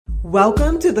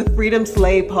Welcome to the Freedom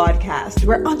Slay podcast,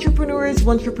 where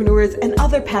entrepreneurs, and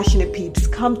other passionate peeps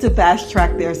come to fast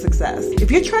track their success.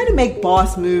 If you're trying to make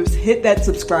boss moves, hit that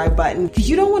subscribe button because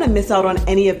you don't want to miss out on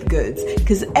any of the goods.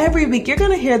 Because every week you're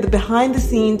going to hear the behind the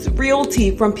scenes real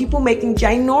tea from people making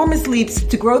ginormous leaps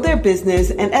to grow their business.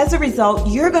 And as a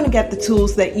result, you're going to get the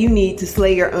tools that you need to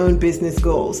slay your own business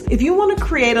goals. If you want to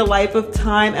create a life of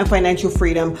time and financial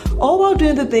freedom, all while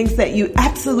doing the things that you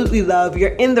absolutely love,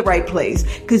 you're in the right place.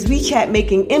 Because we chat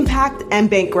making impact and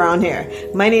bank ground here.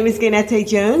 My name is Gaynette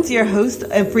Jones, your host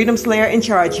and Freedom Slayer in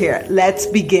charge here. Let's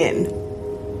begin.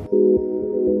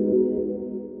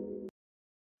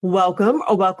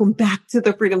 Welcome back to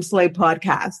the Freedom Slay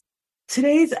podcast.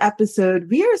 Today's episode,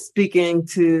 we are speaking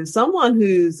to someone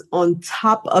who's on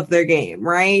top of their game,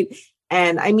 right?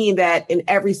 And I mean that in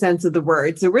every sense of the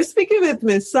word. So we're speaking with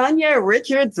Miss Sanya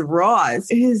Richards-Ross,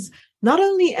 who is not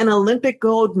only an Olympic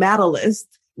gold medalist,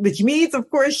 which means, of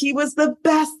course, she was the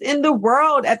best in the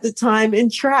world at the time in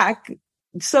track.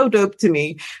 So dope to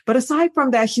me. But aside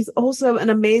from that, she's also an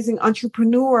amazing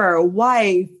entrepreneur,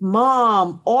 wife,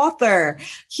 mom, author.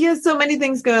 She has so many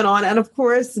things going on. And of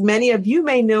course, many of you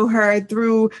may know her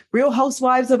through Real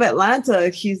Housewives of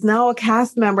Atlanta. She's now a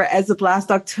cast member as of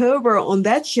last October on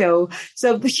that show.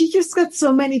 So she just got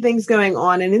so many things going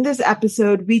on. And in this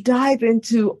episode, we dive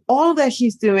into all that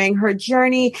she's doing, her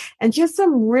journey, and just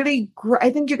some really, I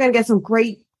think you're going to get some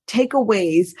great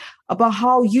takeaways about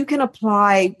how you can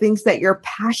apply things that you're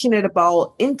passionate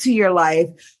about into your life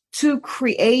to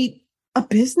create a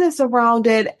business around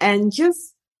it. And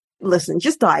just listen,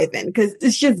 just dive in because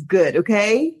it's just good.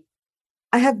 Okay.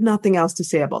 I have nothing else to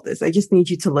say about this. I just need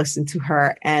you to listen to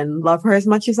her and love her as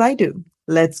much as I do.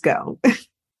 Let's go.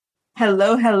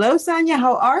 Hello, Sanya.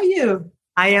 How are you?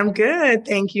 I am good.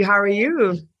 Thank you. How are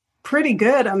you? Pretty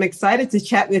good. I'm excited to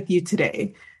chat with you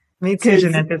today. Me too,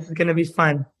 Jeanette. This is going to be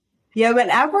fun. Yeah,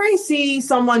 whenever I see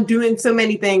someone doing so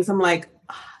many things, I'm like,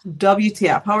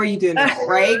 WTF, how are you doing that?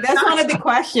 Right? That's one of the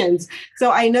questions. So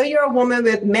I know you're a woman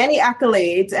with many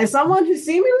accolades and someone who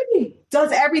seemingly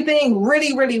does everything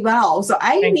really, really well. So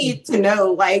I need to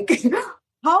know, like,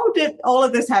 how did all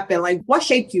of this happen? Like, what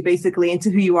shaped you basically into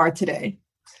who you are today?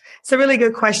 It's a really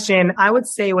good question. I would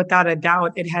say without a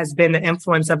doubt, it has been the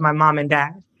influence of my mom and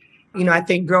dad. You know, I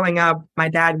think growing up, my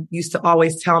dad used to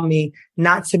always tell me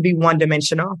not to be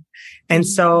one-dimensional. And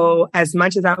so as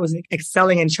much as I was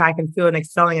excelling in track and field and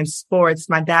excelling in sports,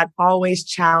 my dad always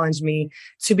challenged me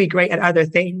to be great at other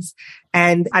things.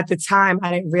 And at the time,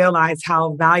 I didn't realize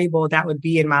how valuable that would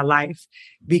be in my life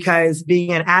because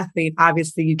being an athlete,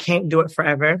 obviously you can't do it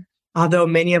forever. Although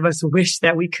many of us wish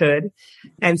that we could.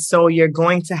 And so you're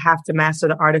going to have to master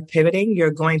the art of pivoting.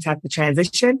 You're going to have to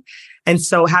transition. And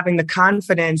so having the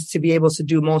confidence to be able to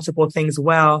do multiple things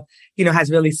well, you know, has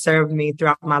really served me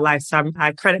throughout my life. So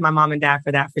I credit my mom and dad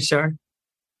for that for sure.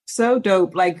 So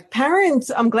dope. Like parents,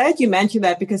 I'm glad you mentioned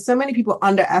that because so many people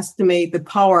underestimate the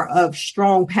power of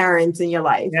strong parents in your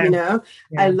life. Yeah. You know,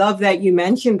 I love that you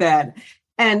mentioned that.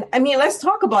 And I mean, let's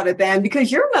talk about it then,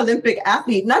 because you're an Olympic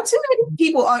athlete. Not too many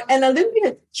people are an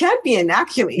Olympic champion,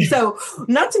 actually. So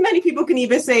not too many people can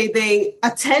even say they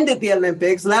attended the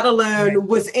Olympics, let alone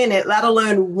was in it, let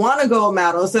alone won a gold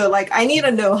medal. So like, I need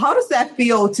to know, how does that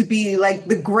feel to be like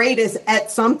the greatest at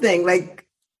something? Like,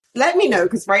 let me know,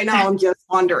 because right now I'm just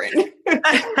wondering.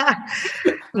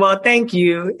 Well, thank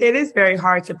you. It is very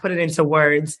hard to put it into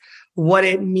words, what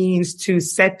it means to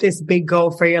set this big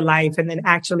goal for your life and then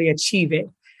actually achieve it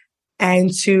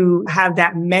and to have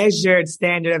that measured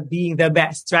standard of being the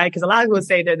best, right? Because a lot of people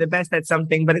say they're the best at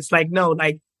something, but it's like, no,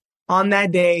 like on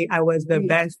that day, I was the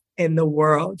best in the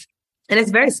world. And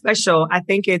it's very special. I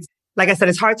think it's, like I said,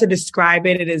 it's hard to describe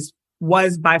it.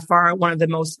 Was by far one of the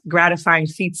most gratifying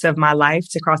feats of my life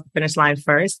to cross the finish line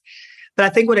first. But I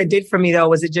think what it did for me, though,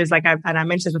 was it just like, and I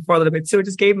mentioned this before a little bit too, it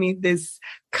just gave me this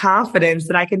confidence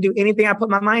that I can do anything I put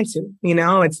my mind to. You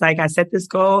know, it's like I set this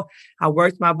goal, I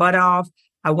worked my butt off,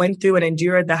 I went through and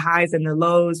endured the highs and the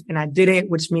lows, and I did it,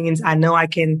 which means I know I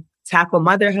can tackle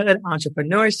motherhood,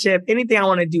 entrepreneurship, anything I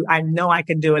want to do. I know I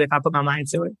can do it if I put my mind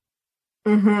to it.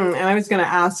 Mm-hmm. And I was going to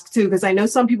ask too, because I know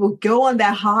some people go on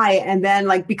that high and then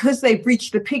like, because they've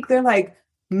reached the peak, they're like,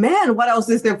 man, what else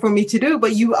is there for me to do?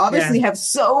 But you obviously have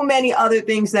so many other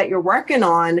things that you're working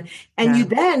on. And you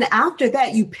then, after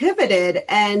that, you pivoted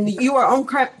and you were on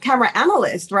camera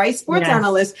analyst, right? Sports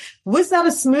analyst. Was that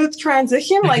a smooth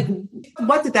transition? Like,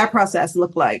 what did that process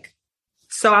look like?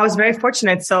 So I was very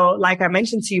fortunate. So like I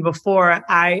mentioned to you before,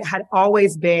 I had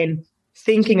always been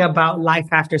thinking about life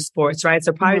after sports, right?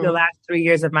 So probably the last 3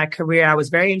 years of my career, I was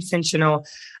very intentional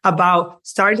about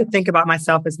starting to think about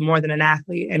myself as more than an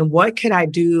athlete and what could I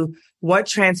do? What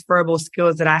transferable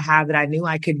skills that I have that I knew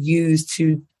I could use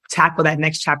to tackle that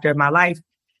next chapter of my life.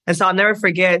 And so I'll never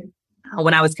forget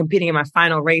when I was competing in my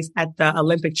final race at the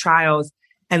Olympic trials,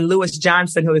 and Lewis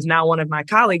Johnson, who is now one of my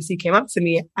colleagues, he came up to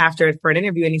me after for an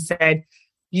interview and he said,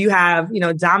 you have,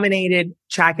 dominated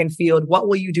track and field. What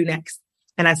will you do next?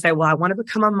 And I said, well, I want to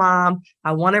become a mom.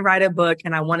 I want to write a book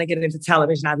and I want to get into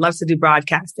television. I'd love to do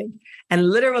broadcasting. And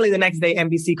literally the next day,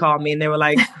 NBC called me and they were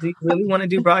like, do you really want to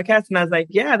do broadcasting? I was like,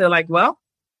 yeah. They're like, well,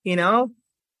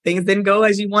 things didn't go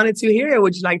as you wanted to here.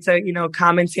 Would you like to,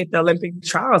 commentate the Olympic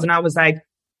trials? And I was like,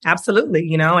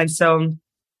 absolutely, And so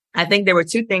I think there were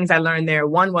two things I learned there.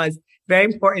 One was very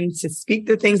important to speak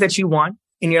the things that you want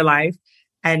in your life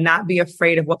and not be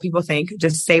afraid of what people think.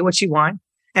 Just say what you want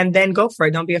and then go for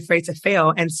it. Don't be afraid to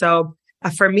fail. And so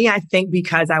for me, I think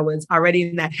because I was already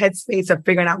in that headspace of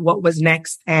figuring out what was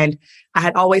next, and I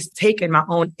had always taken my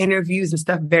own interviews and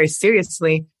stuff very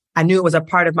seriously, I knew it was a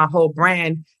part of my whole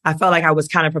brand. I felt like I was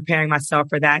kind of preparing myself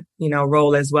for that,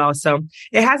 role as well. So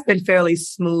it has been fairly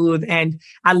smooth and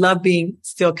I love being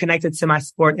still connected to my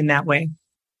sport in that way.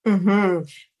 Mm-hmm.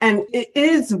 And it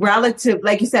is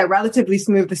relatively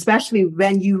smooth, especially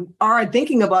when you are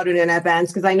thinking about it in advance.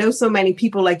 Because I know so many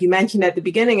people, like you mentioned at the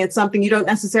beginning, it's something you don't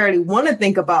necessarily want to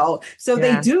think about. So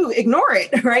they do ignore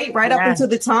it, right? Right up until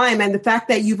the time. And the fact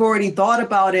that you've already thought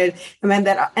about it.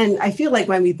 And I feel like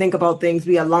when we think about things,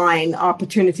 we align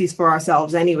opportunities for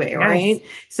ourselves anyway, right?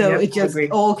 So it just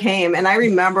all came. And I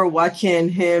remember watching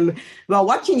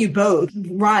you both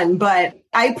run, but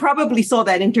I probably saw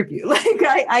that interview. Like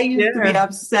I used to be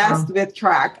obsessed with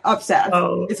track, obsessed.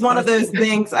 Oh, it's one of those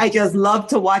things I just love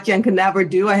to watch and can never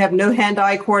do. I have no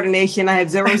hand-eye coordination. I have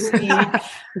zero speed,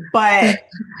 but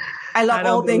I love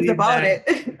all things about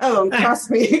it. Oh,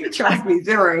 trust me,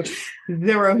 zero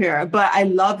here. But I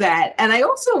love that. And I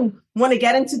also want to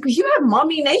get into, because you have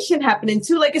Mommy Nation happening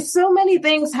too. Like it's so many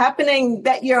things happening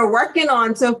that you're working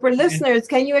on. So for listeners,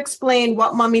 can you explain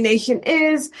what Mommy Nation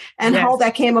is and how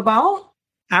that came about?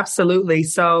 Absolutely.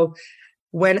 So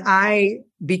when I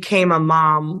became a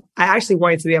mom, I actually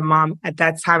wanted to be a mom at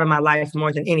that time in my life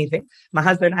more than anything. My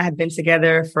husband and I had been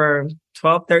together for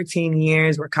 12, 13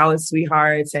 years. We're college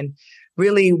sweethearts and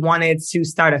really wanted to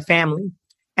start a family.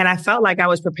 And I felt like I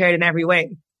was prepared in every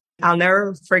way. I'll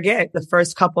never forget the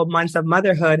first couple of months of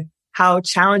motherhood, how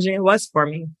challenging it was for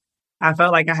me. I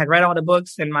felt like I had read all the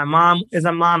books and my mom is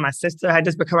a mom. My sister had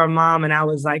just become a mom. And I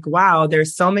was like, wow,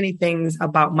 there's so many things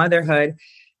about motherhood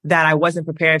that I wasn't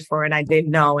prepared for and I didn't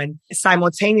know. And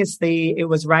simultaneously, it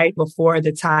was right before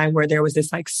the time where there was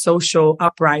this like social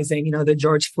uprising, the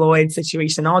George Floyd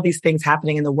situation, all these things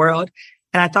happening in the world.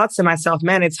 And I thought to myself,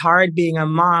 man, it's hard being a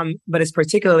mom, but it's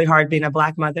particularly hard being a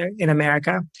Black mother in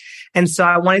America. And so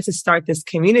I wanted to start this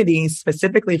community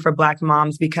specifically for Black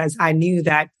moms because I knew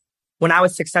that when I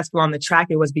was successful on the track,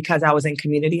 it was because I was in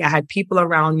community. I had people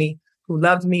around me who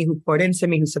loved me, who poured into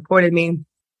me, who supported me,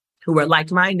 who were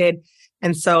like-minded.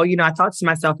 And so, I thought to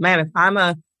myself, man, if I'm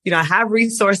I have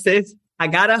resources, I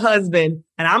got a husband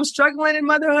and I'm struggling in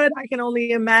motherhood, I can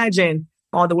only imagine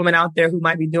all the women out there who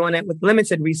might be doing it with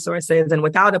limited resources and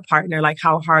without a partner, like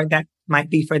how hard that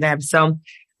might be for them. So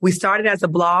we started as a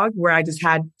blog where I just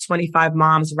had 25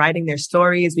 moms writing their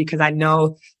stories because I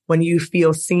know when you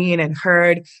feel seen and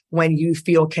heard, when you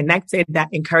feel connected, that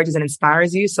encourages and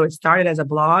inspires you. So it started as a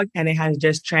blog and it has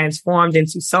just transformed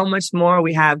into so much more.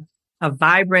 We have a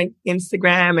vibrant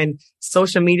Instagram and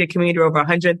social media community, over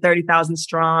 130,000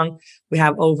 strong. We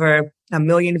have over 1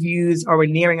 million views, or we're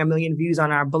nearing 1 million views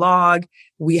on our blog.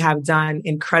 We have done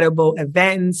incredible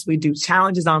events. We do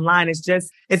challenges online.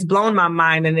 It's blown my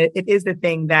mind. And it is the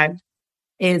thing that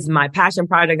is my passion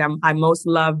project I most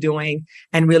love doing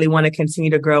and really want to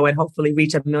continue to grow and hopefully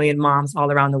reach 1 million moms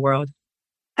all around the world.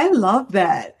 I love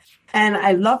that. And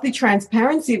I love the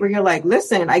transparency where you're like,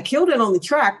 listen, I killed it on the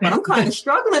track, but I'm kind of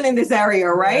struggling in this area,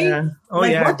 right? Yeah. Oh,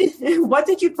 yeah. What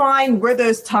did you find were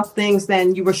those tough things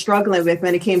then you were struggling with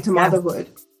when it came to motherhood?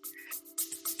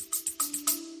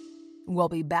 We'll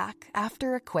be back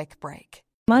after a quick break.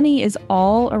 Money is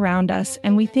all around us,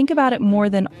 and we think about it more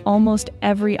than almost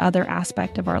every other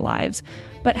aspect of our lives.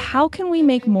 But how can we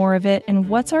make more of it, and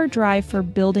what's our drive for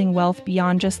building wealth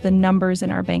beyond just the numbers in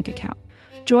our bank account?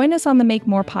 Join us on the Make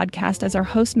More podcast as our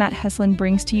host Matt Heslin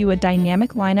brings to you a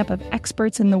dynamic lineup of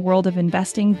experts in the world of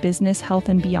investing, business, health,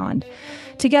 and beyond.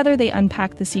 Together, they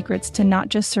unpack the secrets to not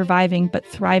just surviving, but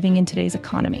thriving in today's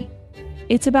economy.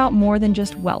 It's about more than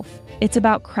just wealth. It's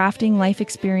about crafting life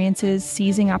experiences,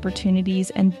 seizing opportunities,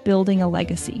 and building a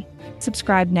legacy.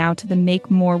 Subscribe now to the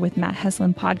Make More with Matt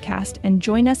Heslin podcast and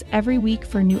join us every week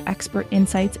for new expert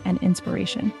insights and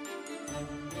inspiration.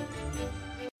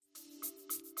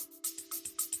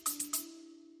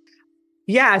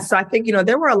 Yeah, so I think,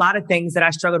 there were a lot of things that I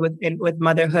struggled with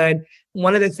motherhood.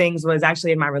 One of the things was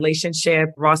actually in my relationship.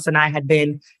 Ross and I had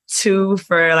been 2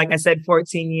 for, like I said,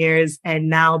 14 years, and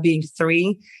now being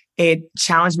 3, it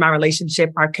challenged my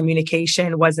relationship. Our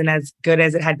communication wasn't as good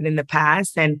as it had been in the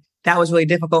past, and that was really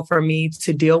difficult for me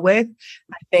to deal with.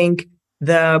 I think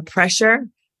the pressure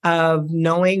of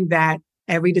knowing that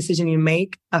every decision you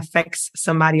make affects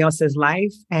somebody else's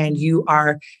life, and you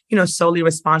are, solely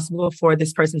responsible for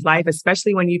this person's life,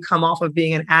 especially when you come off of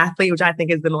being an athlete, which I think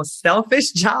is the most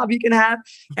selfish job you can have.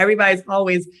 Everybody's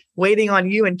always waiting on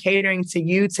you and catering to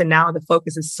you, to now the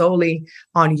focus is solely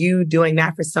on you doing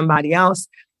that for somebody else.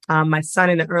 My son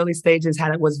in the early stages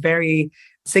was very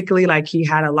sickly. Like, he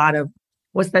had a lot of,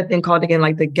 what's that thing called again?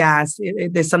 Like the gas.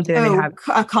 There's something that they have.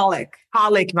 A colic.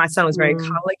 Colic. My son was very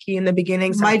colicky in the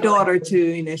beginning. So my daughter too,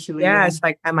 initially. Yeah, it's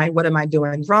like, what am I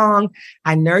doing wrong?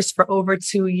 I nursed for over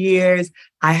 2 years.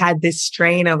 I had this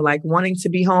strain of like wanting to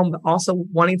be home, but also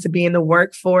wanting to be in the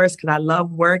workforce because I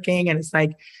love working. And it's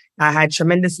like, I had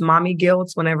tremendous mommy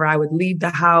guilt whenever I would leave the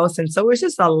house. And so it was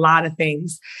just a lot of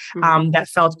things that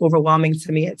felt overwhelming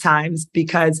to me at times,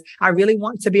 because I really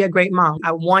want to be a great mom.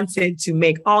 I wanted to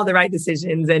make all the right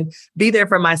decisions and be there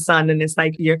for my son. And it's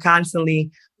like, you're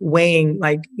constantly weighing,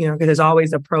 like, because there's always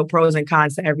the pros and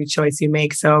cons to every choice you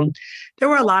make. So there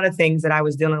were a lot of things that I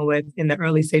was dealing with in the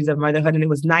early stages of motherhood. And it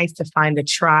was nice to find a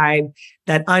tribe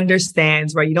that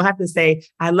understands, where you don't have to say,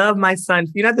 I love my son.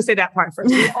 You don't have to say that part first.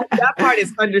 That part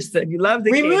is understood. You love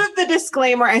the Remove kid. the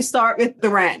disclaimer and start with the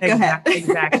rant. Go ahead.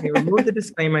 Exactly. Remove the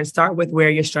disclaimer and start with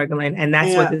where you're struggling. And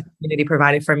that's what this community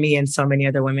provided for me and so many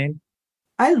other women.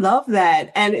 I love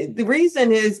that. And the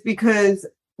reason is because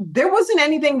there wasn't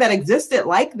anything that existed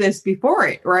like this before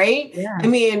it, right? Yeah. I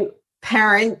mean,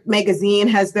 Parent Magazine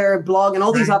has their blog and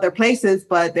all these other places,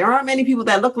 but there aren't many people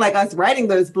that look like us writing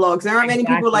those blogs. There aren't many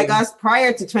people like us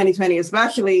prior to 2020,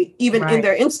 especially even in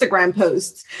their Instagram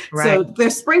posts. So they're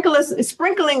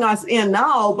sprinkling us in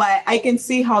now, but I can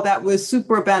see how that was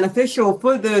super beneficial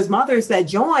for those mothers that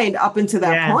joined up until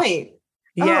that point.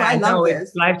 Yeah, I love this.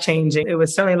 It's life-changing. It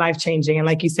was certainly life-changing. And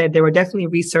like you said, there were definitely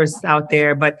resources out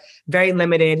there, but very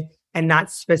limited and not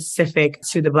specific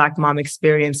to the Black mom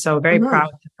experience. So very proud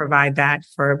to provide that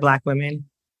for Black women.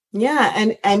 Yeah.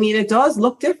 And I mean, it does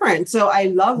look different. So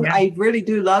I really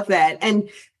do love that. And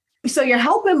so you're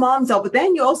helping moms out, but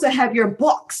then you also have your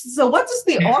books. So what does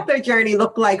the author journey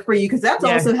look like for you? Because that's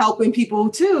also helping people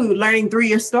too, learning through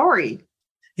your story.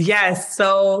 Yes.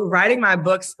 So writing my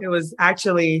books, it was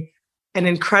actually an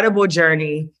incredible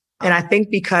journey. And I think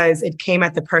because it came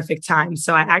at the perfect time.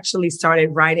 So I actually started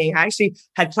writing. I actually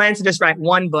had planned to just write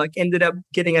 1 book, ended up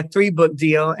getting a 3-book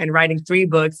deal and writing 3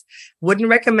 books. Wouldn't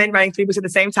recommend writing 3 books at the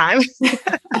same time.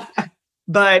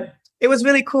 But it was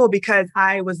really cool because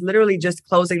I was literally just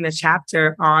closing the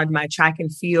chapter on my track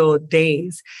and field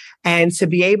days. And to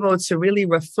be able to really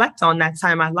reflect on that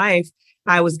time in my life,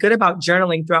 I was good about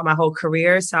journaling throughout my whole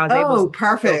career. So I was able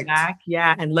to go back,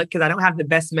 and look, because I don't have the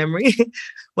best memory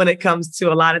when it comes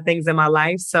to a lot of things in my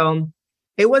life. So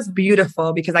it was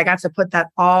beautiful because I got to put that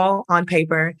all on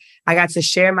paper. I got to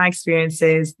share my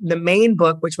experiences. The main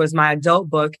book, which was my adult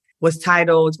book, is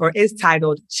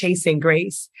titled Chasing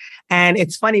Grace. And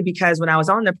it's funny because when I was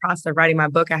on the process of writing my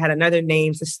book, I had another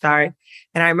name to start.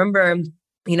 And I remember,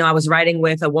 I was writing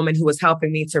with a woman who was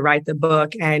helping me to write the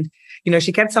book. And,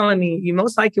 she kept telling me, you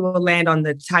most likely will land on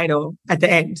the title at the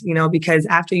end, because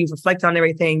after you've reflected on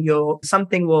everything,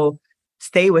 something will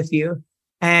stay with you.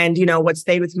 And, what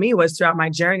stayed with me was throughout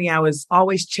my journey, I was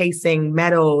always chasing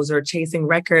medals or chasing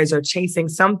records or chasing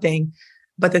something.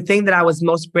 But the thing that I was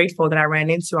most grateful that I ran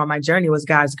into on my journey was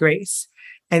God's grace.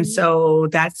 And so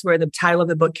that's where the title of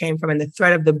the book came from. And the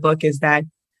thread of the book is that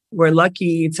we're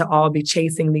lucky to all be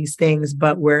chasing these things,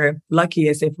 but we're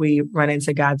luckiest if we run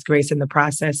into God's grace in the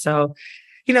process. So,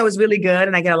 it was really good.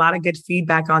 And I get a lot of good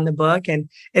feedback on the book. And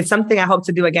it's something I hope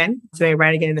to do again, to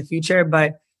write again in the future.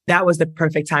 But that was the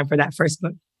perfect time for that first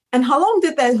book. And how long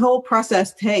did that whole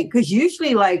process take? Because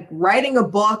usually like writing a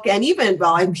book, and even,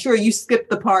 I'm sure you skipped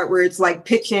the part where it's like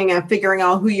pitching and figuring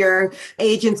out who your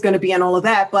agent's going to be and all of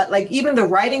that. But like even the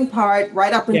writing part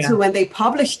right up until when they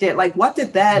published it, like what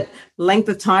did that length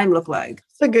of time look like?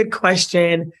 It's a good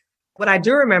question. What I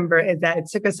do remember is that it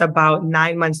took us about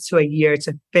 9 months to a year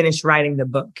to finish writing the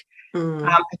book.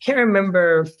 I can't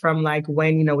remember from like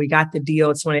when, we got the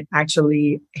deal to when it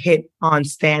actually hit on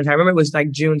stands. I remember it was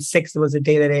like June 6th was the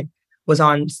day that it was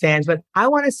on stands, but I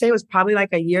want to say it was probably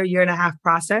like a year and a half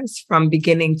process from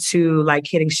beginning to like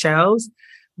hitting shelves.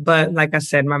 But like I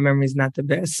said, my memory is not the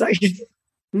best.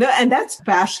 No, and that's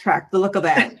fast track, the look of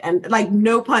that. And like,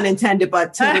 no pun intended,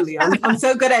 but totally. I'm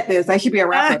so good at this. I should be a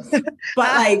rapper.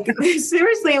 But like,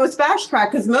 seriously, it was fast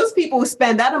track because most people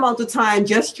spend that amount of time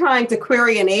just trying to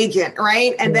query an agent,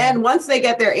 right? And then once they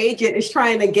get their agent, is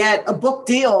trying to get a book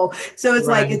deal. So it's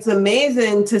like, it's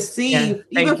amazing to see,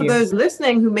 even for those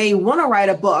listening who may want to write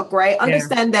a book, right?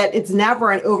 Understand that it's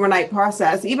never an overnight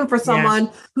process. Even for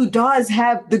someone who does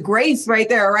have the grace right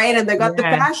there, right? And they got the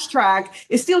fast track,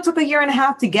 it still took a year and a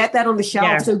half to get that on the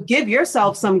shelf. So give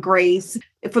yourself some grace.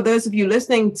 For those of you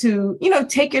listening to,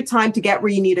 take your time to get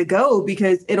where you need to go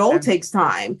because it all takes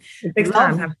time. It takes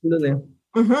time, absolutely.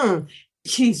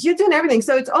 Jeez, you're doing everything.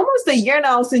 So it's almost a year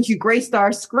now since you graced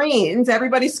our screens,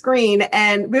 everybody's screen,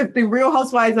 and with the Real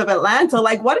Housewives of Atlanta.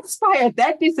 Like, what inspired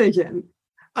that decision?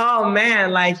 Oh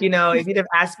man, if you'd have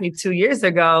asked me 2 years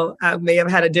ago, I may have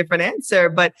had a different answer,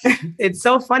 but it's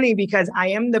so funny because I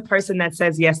am the person that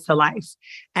says yes to life.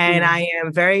 And I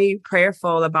am very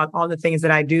prayerful about all the things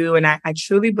that I do. And I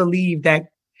truly believe that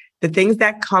the things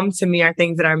that come to me are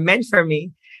things that are meant for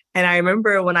me. And I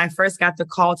remember when I first got the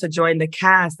call to join the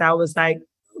cast, I was like,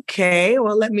 okay,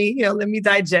 well, let me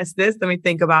digest this. Let me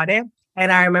think about it. And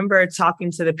I remember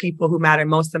talking to the people who matter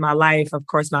most in my life. Of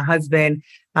course, my husband,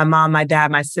 my mom, my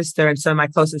dad, my sister, and some of my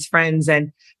closest friends.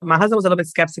 And my husband was a little bit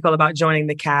skeptical about joining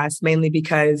the cast, mainly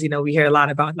because, we hear a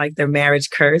lot about like their marriage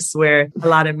curse, where a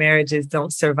lot of marriages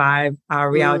don't survive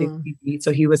reality TV.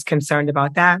 So he was concerned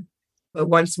about that. But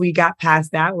once we got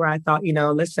past that, where I thought,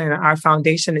 listen, our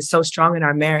foundation is so strong in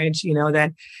our marriage,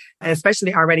 that, and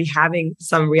especially already having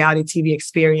some reality TV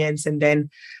experience and then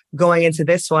going into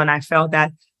this one, I felt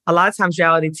that a lot of times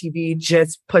reality TV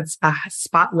just puts a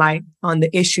spotlight on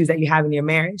the issues that you have in your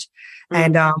marriage.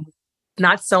 And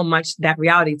not so much that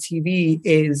reality TV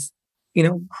is,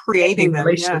 creating the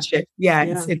relationship.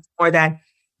 It's more that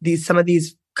some of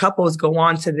these couples go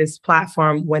on to this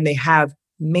platform when they have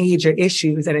major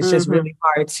issues, and it's just really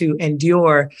hard to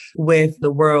endure with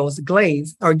the world's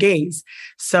gaze.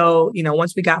 So,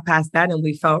 once we got past that and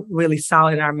we felt really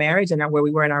solid in our marriage and where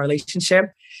we were in our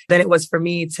relationship, then it was for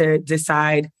me to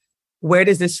decide, where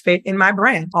does this fit in my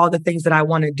brand? All the things that I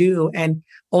want to do. And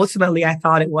ultimately, I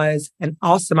thought it was an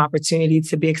awesome opportunity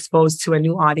to be exposed to a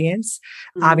new audience.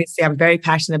 Obviously, I'm very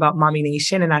passionate about Mommy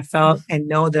Nation, and I felt and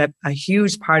know that a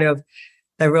huge part of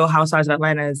the Real Housewives of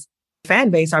Atlanta's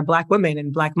fan base are Black women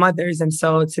and Black mothers. And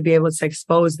so to be able to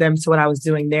expose them to what I was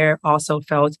doing there also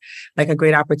felt like a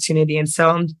great opportunity. And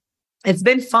so it's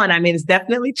been fun. I mean, it's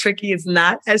definitely tricky. It's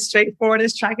not as straightforward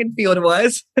as track and field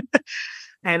was.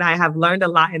 And I have learned a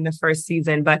lot in the first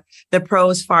season, but the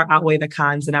pros far outweigh the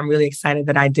cons. And I'm really excited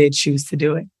that I did choose to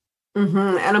do it.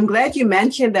 And I'm glad you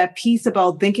mentioned that piece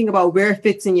about thinking about where it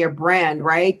fits in your brand,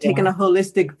 right? Taking a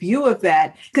holistic view of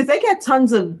that, because they get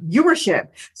tons of viewership.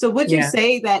 So would you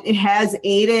say that it has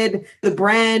aided the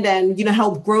brand and,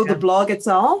 helped grow the blog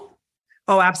itself?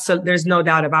 Oh, absolutely. There's no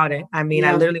doubt about it. I mean,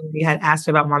 I literally, when you had asked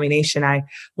me about Mommy Nation, I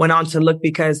went on to look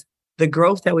because the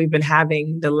growth that we've been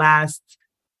having the last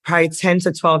probably 10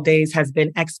 to 12 days has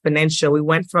been exponential. We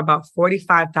went from about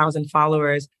 45,000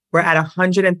 followers. We're at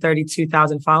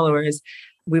 132,000 followers.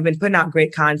 We've been putting out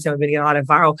great content. We've been getting a lot of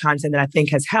viral content that I think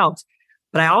has helped.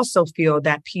 But I also feel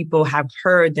that people have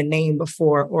heard the name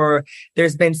before, or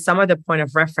there's been some other point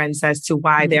of reference as to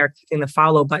why they're clicking the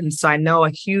follow button. So I know a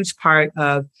huge part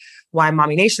of why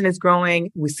Mommy Nation is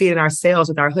growing. We see it in our sales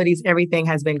with our hoodies. Everything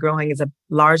has been growing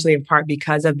largely in part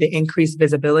because of the increased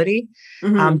visibility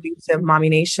due to Mommy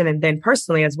Nation. And then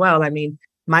personally as well, I mean,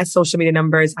 my social media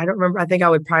numbers, I don't remember. I think I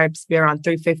would probably be around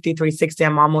 350, 360.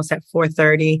 I'm almost at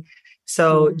 430.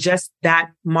 So just that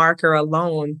marker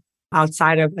alone,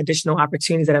 outside of additional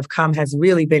opportunities that have come, has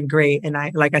really been great. And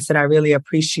like I said, I really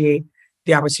appreciate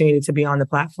the opportunity to be on the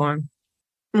platform.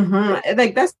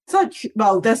 Like that's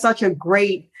such a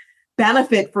great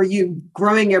benefit for you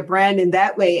growing your brand in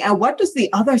that way. And what does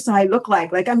the other side look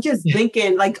like? Like, I'm just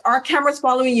thinking, like, are cameras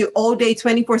following you all day,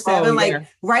 24/7? Like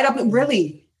right up,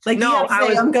 really? Like, no,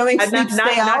 I'm going to sleep,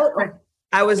 stay out.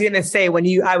 I was going to say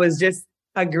I was just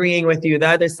agreeing with you. The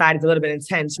other side is a little bit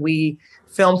intense. We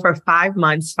filmed for 5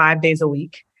 months, 5 days a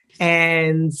week.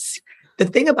 And the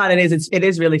thing about it is, it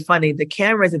is really funny. The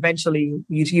cameras, eventually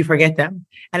you forget them,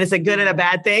 and it's a good and a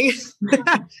bad thing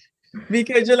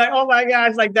because you're like, oh my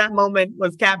gosh, like that moment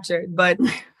was captured. But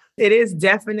it is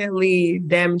definitely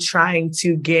them trying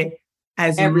to get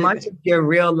as much of your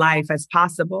real life as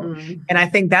possible. Mm. And I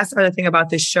think that's the other thing about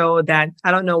this show, that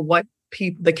I don't know what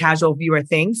the casual viewer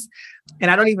thinks. And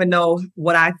I don't even know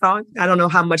what I thought. I don't know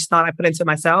how much thought I put into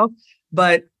myself,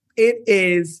 but it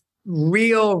is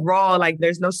real raw. Like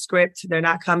there's no script. They're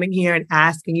not coming here and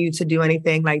asking you to do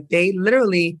anything. Like they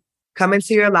literally come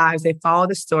into your lives. They follow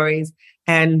the stories,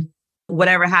 and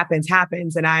whatever happens,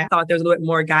 happens. And I thought there was a little bit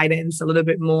more guidance, a little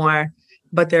bit more,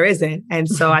 but there isn't. And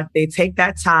so they take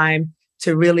that time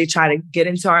to really try to get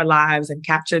into our lives and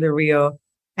capture the real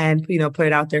and, put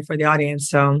it out there for the audience.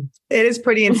 So it is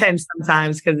pretty intense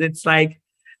sometimes, because it's like,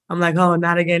 I'm like, oh,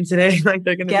 not again today. Like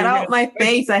they're going to get out my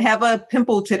face. I have a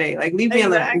pimple today. Like leave me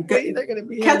alone. They're going to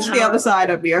be catch the other side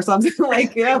of me or something.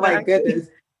 Like, yeah, my goodness.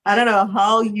 I don't know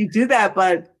how you do that,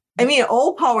 but I mean,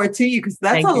 all power to you, because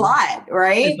that's a lot,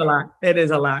 right? It's a lot. It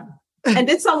is a lot. And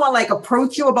did someone like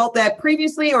approach you about that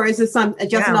previously, or is this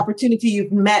just an opportunity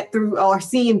you've met through or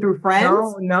seen through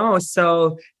friends? No.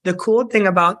 So the cool thing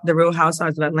about the Real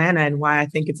Housewives of Atlanta, and why I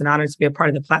think it's an honor to be a part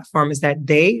of the platform, is that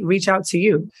they reach out to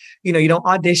you. You don't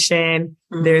audition.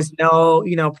 Mm-hmm. There's no,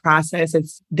 process.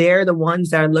 They're the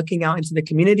ones that are looking out into the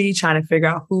community, trying to figure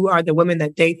out who are the women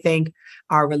that they think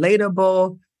are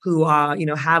relatable, who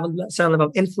have a certain level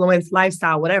of influence,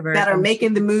 lifestyle, whatever. That are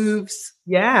making the moves.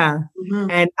 Yeah. Mm-hmm.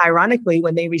 And ironically,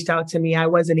 when they reached out to me, I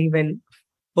wasn't even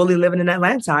fully living in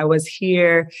Atlanta. I was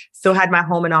here, still had my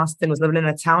home in Austin, was living in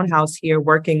a townhouse here,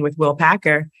 working with Will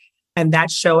Packer. And that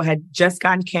show had just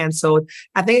gotten canceled.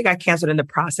 I think it got canceled in the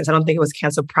process. I don't think it was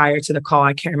canceled prior to the call.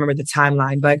 I can't remember the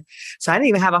timeline. But so I didn't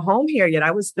even have a home here yet. I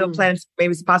was still planning to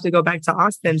maybe possibly go back to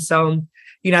Austin. So,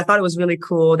 I thought it was really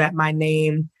cool that my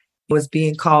name was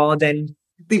being called, and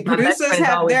the producers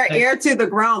have their ear to the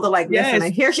ground. They're like, listen, I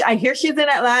hear she's in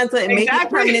Atlanta, and make it a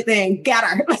permanent thing. Get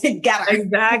her. Get her.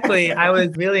 Exactly. I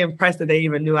was really impressed that they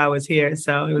even knew I was here.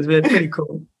 So it was really pretty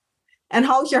cool. And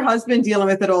how's your husband dealing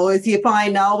with it all? Is he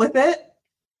fine now with it?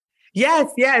 Yes.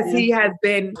 He has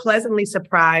been pleasantly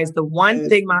surprised. The one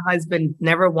thing my husband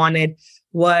never wanted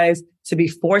was to be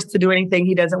forced to do anything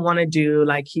he doesn't want to do.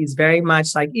 Like he's very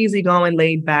much like easygoing,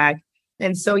 laid back.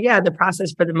 And so, the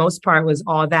process for the most part was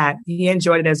all that. He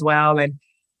enjoyed it as well. And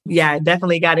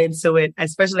definitely got into it,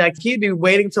 especially like he'd be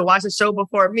waiting to watch the show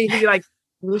before me. He'd be like,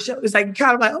 it's like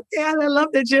kind of like, okay, I love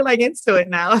that you're like into it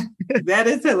now. That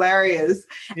is hilarious.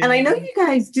 Yeah. And I know you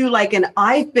guys do like an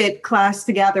iFit class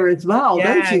together as well,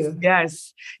 don't you?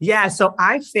 Yes. Yeah. So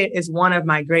iFit is one of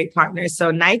my great partners. So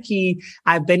Nike,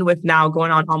 I've been with now going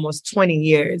on almost 20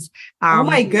 years. Oh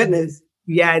my goodness.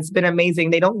 Yeah, it's been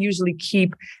amazing. They don't usually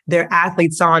keep their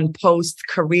athletes on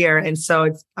post-career. And so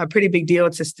it's a pretty big deal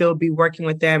to still be working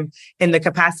with them in the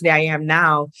capacity I am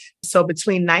now. So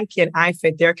between Nike and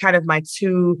iFit, they're kind of my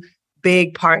two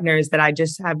big partners that I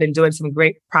just have been doing some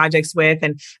great projects with.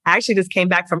 And I actually just came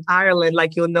back from Ireland.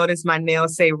 Like you'll notice my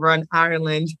nails say Run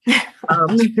Ireland.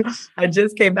 I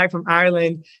just came back from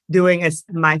Ireland doing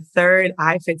my third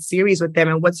iFit series with them.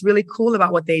 And what's really cool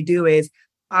about what they do is,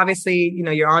 obviously,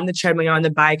 you're on the treadmill, you're on the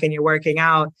bike and you're working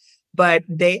out, but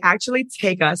they actually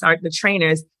take us, the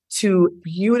trainers, to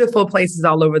beautiful places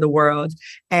all over the world.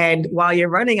 And while you're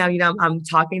running, I'm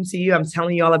talking to you, I'm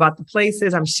telling you all about the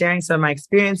places, I'm sharing some of my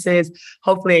experiences,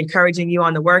 hopefully encouraging you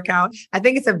on the workout. I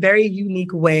think it's a very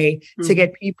unique way to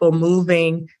get people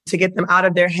moving, to get them out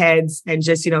of their heads and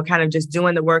just, kind of just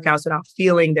doing the workouts without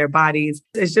feeling their bodies.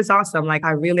 It's just awesome. Like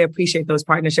I really appreciate those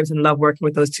partnerships and love working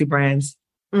with those two brands.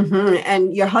 Mm-hmm.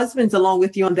 And your husband's along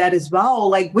with you on that as well.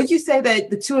 Like, would you say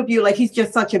that the two of you, like, he's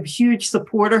just such a huge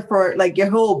supporter for like your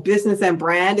whole business and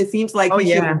brand? It seems like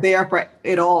he's there for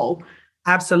it all.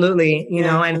 Absolutely.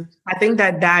 And I think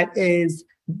that is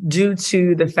due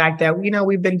to the fact that,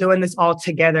 we've been doing this all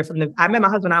together I met my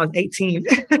husband when I was 18.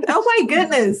 Oh my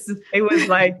goodness. It was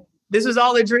like, this was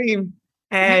all a dream.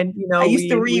 And, I used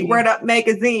to read Word Up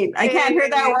magazine. I can't hear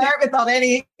that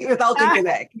word without thinking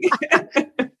that.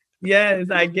 Yes,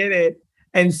 I get it.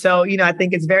 And so, I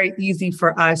think it's very easy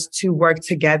for us to work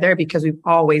together because we've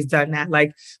always done that.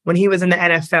 Like when he was in the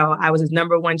NFL, I was his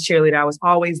number one cheerleader. I was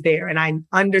always there and I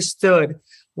understood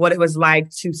what it was like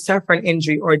to suffer an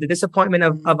injury or the disappointment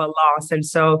of a loss. And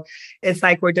so it's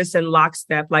like we're just in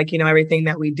lockstep, like, everything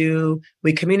that we do,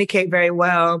 we communicate very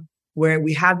well, where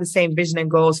we have the same vision and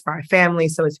goals for our family.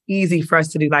 So it's easy for us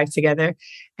to do life together.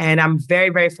 And I'm very,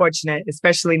 very fortunate,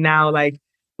 especially now, like,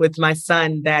 with my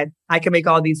son, that I can make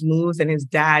all these moves, and his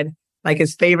dad, like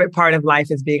his favorite part of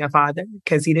life is being a father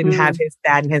because he didn't have his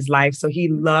dad in his life. So he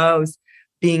loves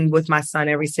being with my son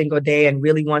every single day and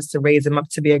really wants to raise him up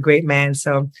to be a great man.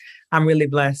 So I'm really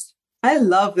blessed. I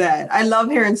love that. I love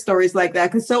hearing stories like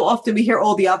that because so often we hear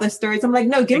all the other stories. I'm like,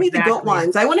 no, give me the good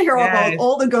ones. I want to hear about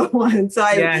all the good ones. So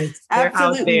I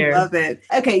absolutely love it.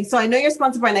 Okay, so I know you're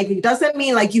sponsored by Nike. Does that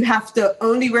mean like you have to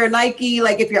only wear Nike?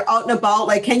 Like if you're out and about,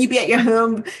 like can you be at your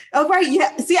home? Oh, right.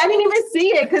 Yeah. See, I didn't even see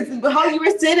it because how you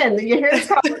were sitting. Your hair is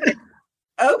covered.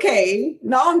 Okay.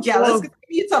 Now I'm jealous. Give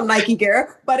me some Nike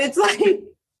gear. But it's like,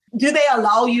 do they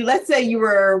allow you, let's say you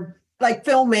were like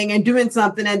filming and doing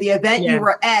something and the event you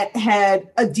were at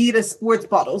had Adidas sports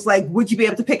bottles, like would you be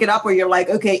able to pick it up, or you're like,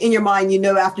 okay, in your mind,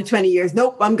 after 20 years,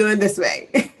 nope, I'm going this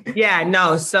way? Yeah,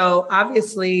 no. So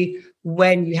obviously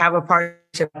when you have a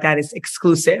partnership that is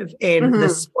exclusive in the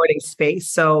sporting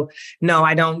space. So no,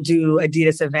 I don't do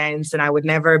Adidas events, and I would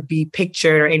never be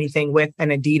pictured or anything with an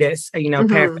Adidas,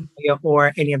 paraphernalia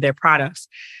or any of their products.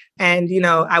 And,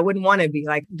 I wouldn't want to be.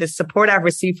 Like, the support I've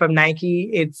received from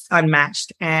Nike, it's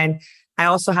unmatched. And I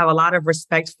also have a lot of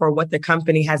respect for what the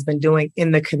company has been doing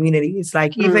in the communities.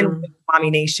 Like even with Mommy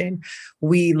Nation,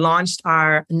 we launched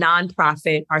our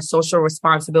nonprofit, our social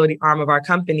responsibility arm of our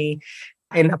company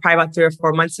probably about 3 or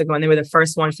 4 months ago. And they were the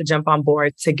first ones to jump on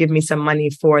board to give me some money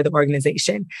for the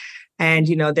organization. And,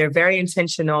 they're very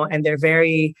intentional, and they're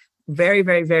very, very,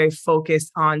 very, very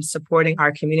focused on supporting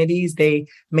our communities. They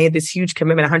made this huge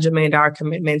commitment, $100 million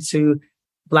commitment to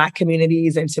Black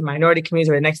communities and to minority communities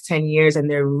over the next 10 years. And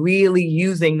they're really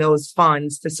using those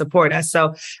funds to support us.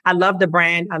 So I love the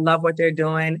brand. I love what they're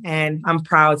doing. And I'm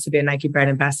proud to be a Nike brand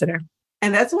ambassador.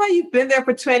 And that's why you've been there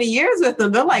for 20 years with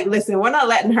them. They're like, listen, we're not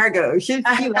letting her go. She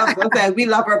loves us and we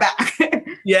love her back.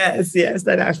 Yes.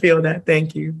 That I feel that.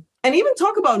 Thank you. And even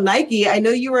talk about Nike. I know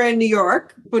you were in New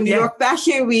York for New York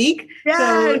Fashion Week. Yes.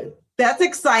 So that's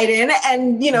exciting.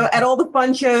 And, at all the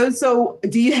fun shows. So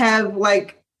do you have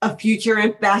like a future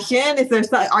in fashion?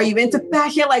 Are you into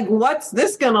fashion? Like, what's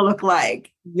this going to look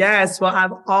like? Yes. Well,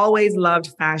 I've always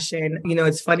loved fashion.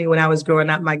 It's funny, when I was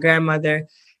growing up, my grandmother,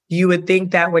 you would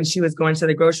think that when she was going to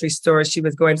the grocery store, she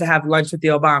was going to have lunch with the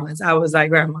Obamas. I was like,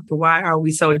 Grandma, why are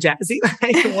we so jazzy?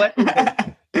 Like,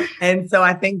 what? And so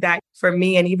I think that for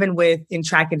me, and even in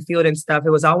track and field and stuff,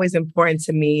 it was always important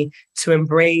to me to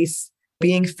embrace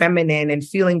being feminine and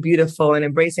feeling beautiful and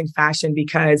embracing fashion,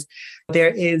 because there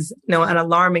is an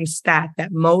alarming stat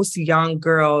that most young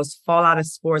girls fall out of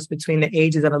sports between the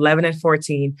ages of 11 and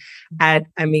 14 at,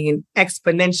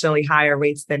 exponentially higher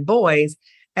rates than boys.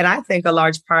 And I think a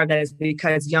large part of that is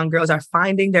because young girls are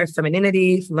finding their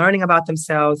femininity, learning about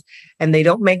themselves, and they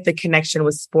don't make the connection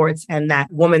with sports and that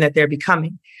woman that they're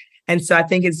becoming. And so I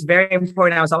think it's very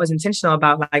important. I was always intentional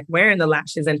about like wearing the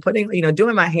lashes and putting,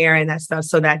 doing my hair and that stuff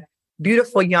so that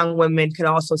beautiful young women could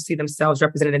also see themselves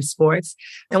represented in sports.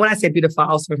 And when I say beautiful, I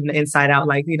also mean from the inside out,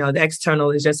 like, the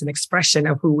external is just an expression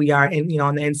of who we are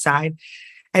on the inside.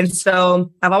 And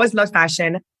so I've always loved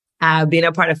fashion. Being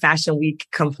a part of Fashion Week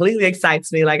completely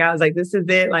excites me. Like, I was like, this is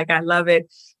it. Like, I love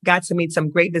it. Got to meet some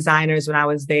great designers when I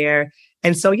was there.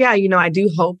 And so, I do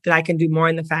hope that I can do more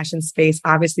in the fashion space.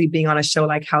 Obviously, being on a show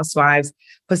like Housewives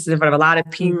puts it in front of a lot of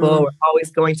people. We're always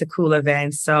going to cool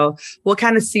events. So we'll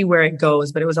kind of see where it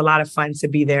goes. But it was a lot of fun to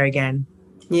be there again.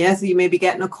 Yeah, so you may be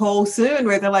getting a call soon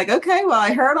where they're like, okay, well,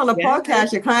 I heard on a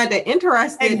podcast you're kind of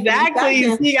interested. Exactly.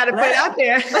 You got to put it out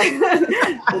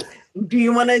there. Do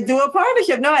you want to do a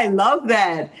partnership? No, I love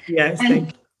that. Yes.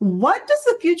 And what does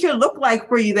the future look like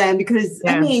for you then? Because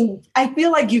I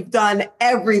feel like you've done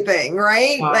everything,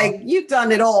 right? Wow. Like you've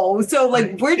done it all. So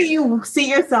like, where do you see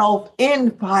yourself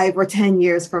in 5 or 10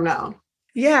 years from now?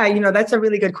 Yeah, that's a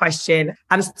really good question.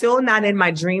 I'm still not in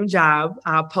my dream job,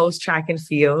 post track and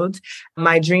field.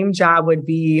 My dream job would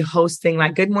be hosting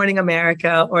like Good Morning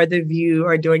America or The View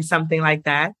or doing something like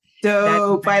that.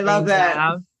 Dope. I love that.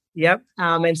 Job. Yep.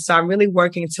 And so I'm really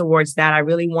working towards that. I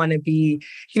really want to be,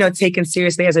 taken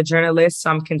seriously as a journalist.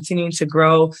 So I'm continuing to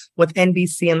grow with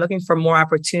NBC and looking for more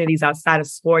opportunities outside of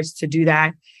sports to do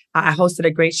that. I hosted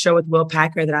a great show with Will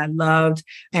Packer that I loved,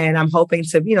 and I'm hoping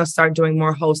to, start doing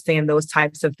more hosting and those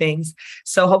types of things.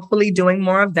 So hopefully doing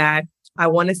more of that. I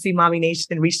want to see Mommy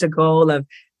Nation reach the goal of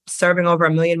serving over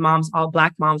 1 million moms, all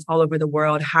Black moms all over the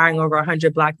world, hiring over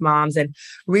 100 Black moms, and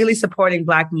really supporting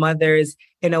Black mothers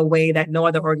in a way that no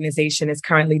other organization is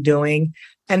currently doing.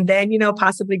 And then,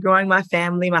 possibly growing my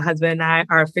family. My husband and I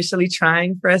are officially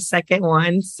trying for a second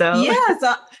one. So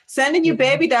sending you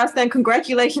baby dust and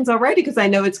congratulations already, because I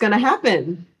know it's going to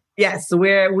happen. Yes,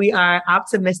 we are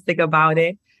optimistic about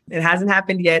it. It hasn't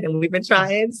happened yet, and we've been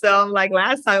trying. So I'm like,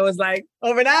 last time it was like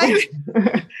overnight.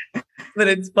 But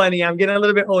it's funny. I'm getting a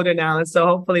little bit older now. And so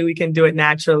hopefully we can do it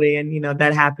naturally. And,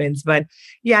 that happens. But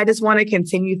yeah, I just want to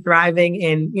continue thriving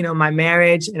in, my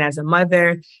marriage and as a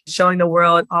mother, showing the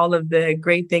world all of the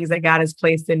great things that God has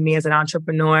placed in me as an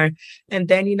entrepreneur. And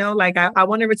then, I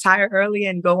want to retire early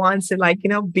and go on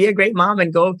to be a great mom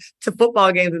and go to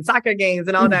football games and soccer games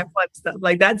and all that fun stuff.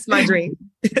 Like, that's my dream.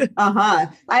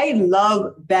 I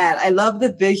love that. I love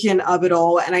the vision of it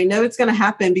all. And I know it's going to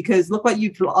happen because look what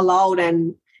you've allowed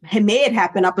and made it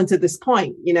happen up until this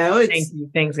point. Thank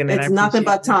you. Thanks, it's nothing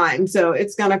but time. So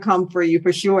it's going to come for you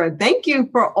for sure. Thank you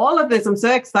for all of this. I'm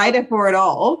so excited for it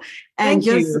all. And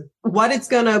what it's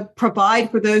going to provide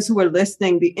for those who are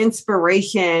listening, the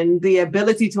inspiration, the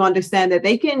ability to understand that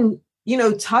they can,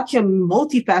 touch on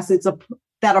multifacets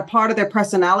that are part of their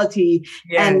personality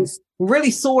and really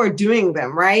soar doing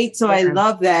them, right? So I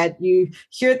love that you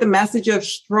shared the message of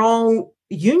strong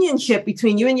unionship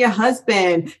between you and your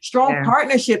husband, strong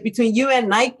partnership between you and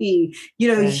Nike,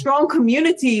 strong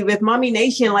community with Mommy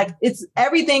Nation. Like, it's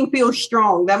everything feels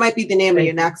strong. That might be the name of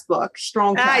your next book.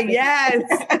 Strong. Yes.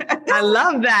 I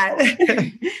love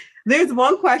that. There's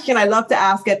one question I love to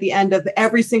ask at the end of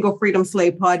every single Freedom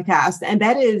Slave podcast. And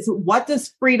that is, what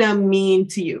does freedom mean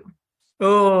to you?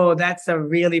 Oh, that's a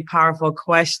really powerful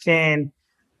question.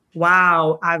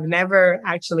 Wow. I've never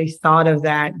actually thought of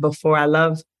that before. I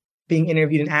love being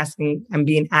interviewed and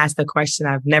being asked a question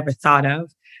I've never thought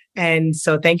of. And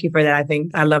so thank you for that.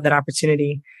 I love that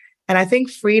opportunity. And I think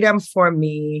freedom for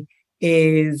me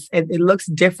is, it looks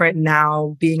different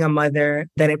now being a mother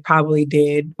than it probably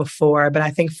did before. But I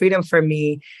think freedom for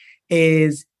me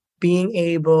is being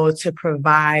able to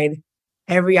provide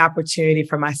every opportunity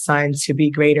for my son to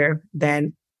be greater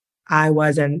than I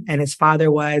was and his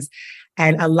father was,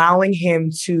 and allowing him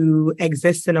to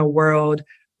exist in a world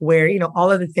where,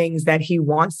 all of the things that he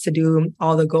wants to do,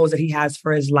 all the goals that he has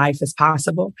for his life is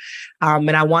possible. And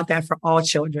I want that for all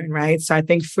children, right? So I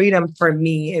think freedom for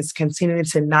me is continuing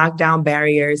to knock down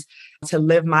barriers, to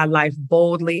live my life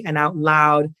boldly and out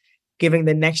loud, giving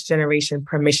the next generation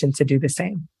permission to do the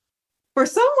same. For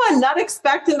someone not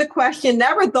expecting the question,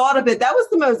 never thought of it, that was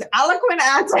the most eloquent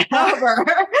answer ever.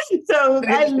 So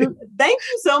thank you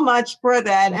so much for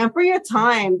that and for your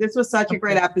time. This was such a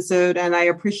great episode and I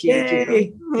appreciate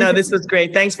you. No, this was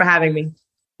great. Thanks for having me.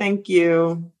 Thank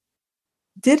you.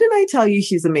 Didn't I tell you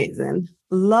she's amazing?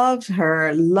 Loved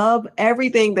her, love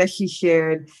everything that she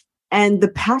shared. And the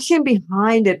passion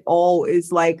behind it all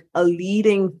is like a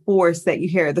leading force that you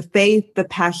hear, the faith, the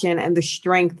passion, and the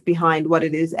strength behind what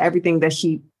it is, everything that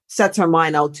she sets her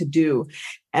mind out to do.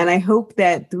 And I hope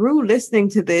that through listening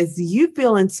to this, you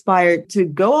feel inspired to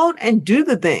go out and do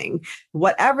the thing,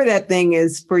 whatever that thing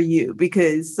is for you,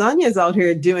 because Sonia's out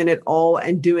here doing it all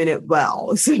and doing it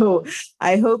well. So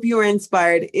I hope you are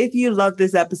inspired. If you love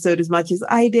this episode as much as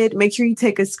I did, make sure you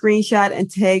take a screenshot and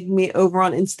tag me over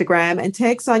on Instagram and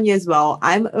tag Sonia as well.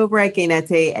 I'm over at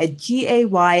Gaynete at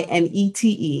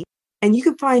Gaynete. And you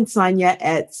can find Sonia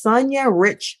at Sonia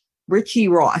Richie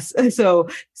Ross. So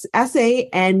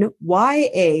SanyARichi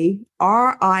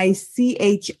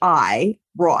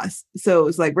Ross. So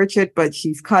it's like Richard, but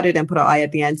she's cut it and put an I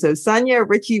at the end. So Sonia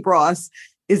Richie Ross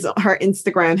is her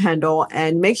Instagram handle.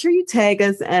 And make sure you tag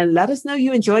us and let us know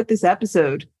you enjoyed this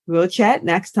episode. We'll chat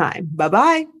next time.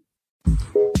 Bye-bye.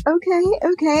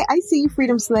 Okay. I see you,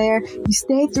 Freedom Slayer. You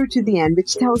stayed through to the end,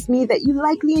 which tells me that you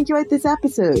likely enjoyed this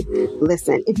episode.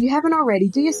 Listen, if you haven't already,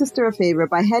 do your sister a favor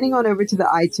by heading on over to the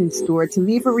iTunes store to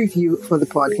leave a review for the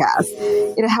podcast.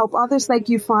 It'll help others like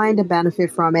you find a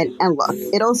benefit from it. And look,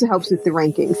 it also helps with the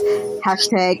rankings.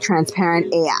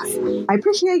 #TransparentAF. I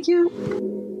appreciate you.